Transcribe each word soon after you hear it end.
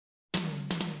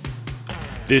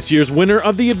This year's winner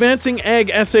of the Advancing Ag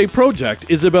Essay Project,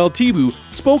 Isabelle Thibault,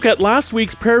 spoke at last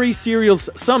week's Prairie Cereals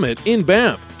Summit in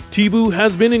Banff. Thibault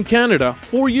has been in Canada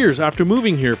 4 years after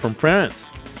moving here from France.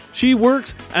 She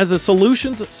works as a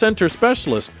Solutions Center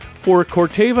Specialist for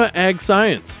Corteva Ag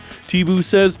Science. Thibault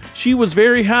says she was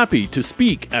very happy to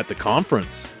speak at the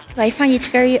conference. I find it's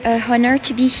very honor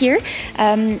to be here.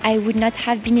 I would not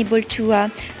have been able to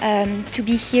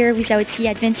be here without the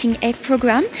Advancing Ag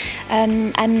program.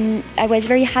 I was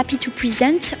very happy to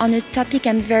present on a topic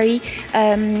I'm very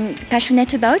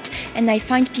passionate about, and I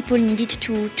find people needed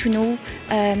to know,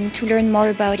 to learn more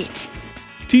about it.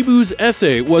 Thibault's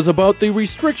essay was about the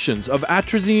restrictions of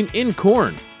atrazine in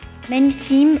corn. Main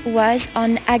theme was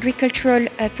on agricultural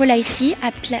policy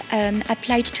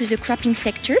applied to the cropping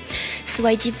sector. So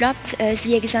I developed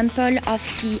the example of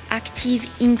the active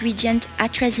ingredient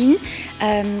atrazine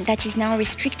that is now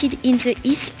restricted in the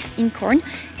East in corn,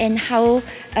 and how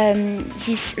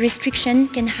this restriction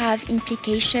can have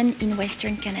implication in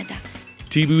Western Canada.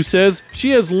 Thibault says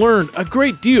she has learned a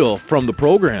great deal from the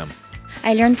program.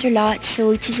 I learned a lot,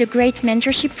 so it is a great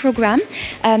mentorship program.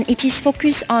 It is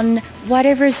focused on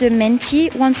whatever the mentee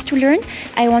wants to learn.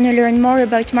 I want to learn more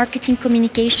about marketing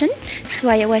communication, so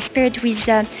I was paired with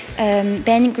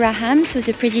Ben Graham, so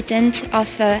the president of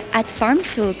AdFarm,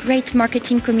 so great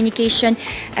marketing communication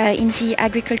in the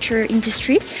agriculture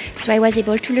industry. So I was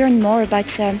able to learn more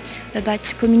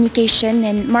about communication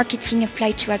and marketing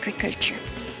applied to agriculture.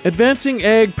 Advancing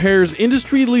Ag pairs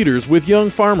industry leaders with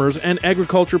young farmers and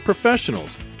agriculture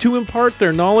professionals to impart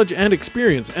their knowledge and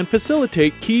experience and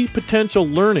facilitate key potential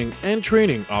learning and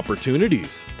training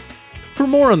opportunities. For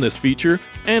more on this feature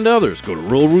and others, go to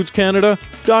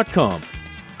ruralrootscanada.com.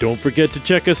 Don't forget to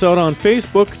check us out on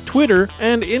Facebook, Twitter,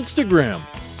 and Instagram.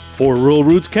 For Rural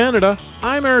Roots Canada,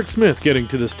 I'm Eric Smith, getting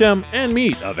to the stem and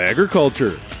meat of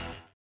agriculture.